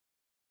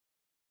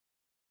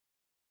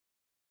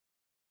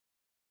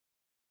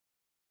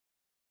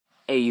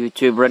Hey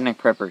YouTube, Redneck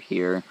Prepper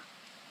here.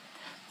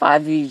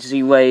 5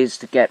 easy ways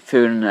to get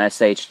food in an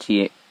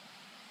SHTF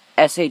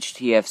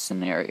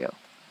scenario.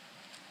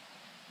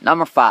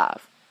 Number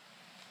 5.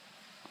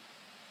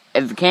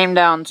 If it came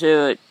down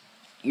to it,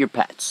 your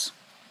pets.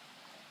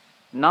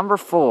 Number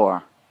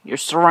 4. Your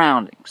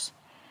surroundings.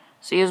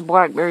 See his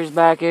blackberries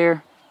back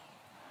here?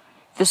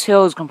 This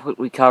hill is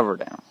completely covered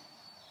in them.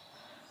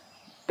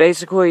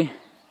 Basically,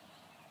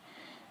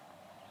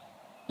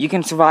 you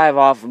can survive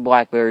off of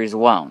blackberries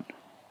alone.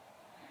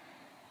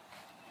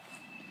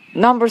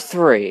 Number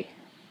 3.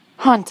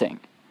 Hunting.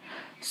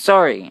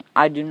 Sorry,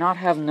 I do not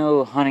have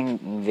no hunting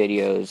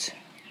videos.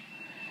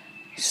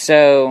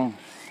 So,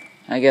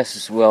 I guess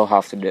this will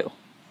have to do.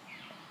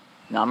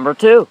 Number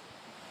 2.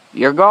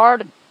 Your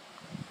garden.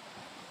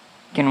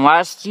 Can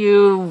last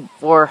you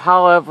for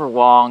however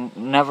long.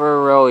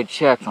 Never really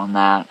checked on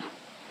that.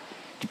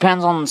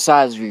 Depends on the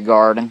size of your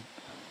garden.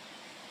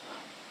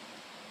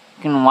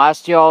 Can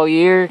last you all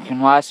year.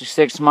 Can last you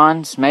 6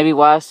 months. Maybe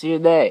last you a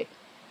day.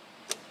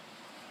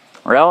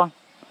 Really?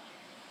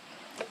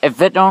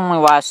 If it only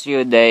lasts you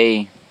a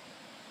day,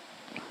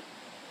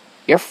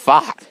 you're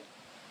fucked.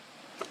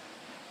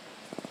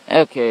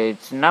 Okay,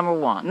 it's number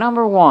 1.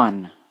 Number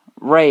 1,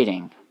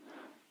 rating.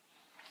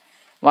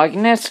 Like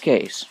in this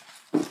case.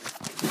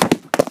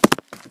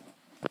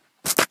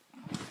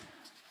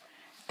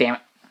 Damn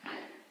it.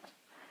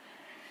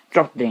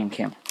 Drop the damn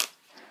camera.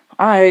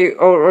 I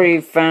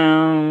already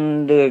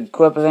found the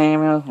clip of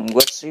ammo.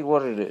 Let's see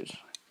what it is.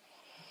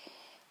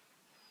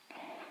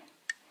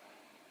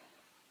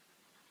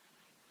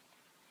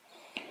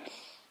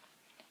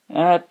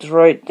 That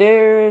right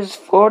there is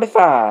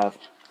 45.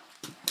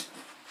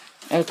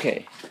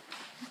 Okay.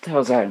 What the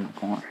hell's that in the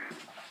corner?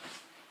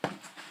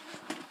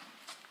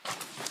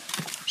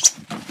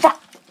 Fuck!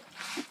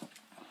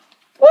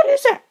 What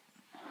is that?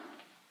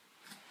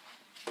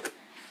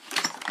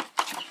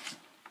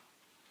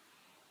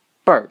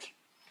 Birds.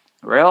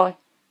 Really?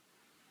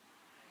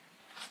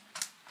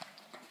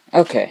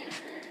 Okay.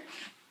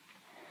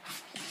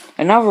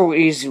 Another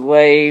easy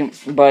way,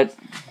 but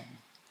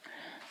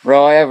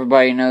really,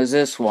 everybody knows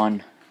this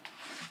one.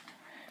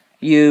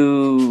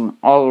 You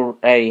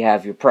already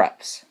have your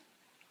preps.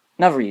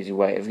 Another easy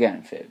way of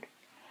getting food.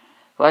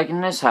 Like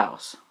in this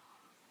house.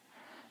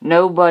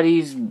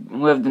 Nobody's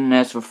lived in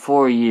this for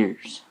 4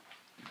 years.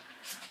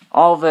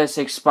 All of this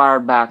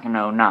expired back in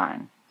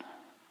 '09.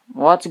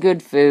 Lots of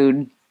good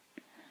food.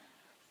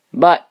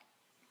 But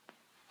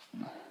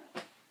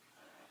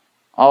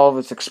all of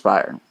it's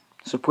expired.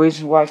 So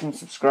please like and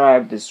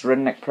subscribe. This is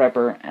Redneck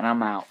Prepper, and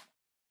I'm out.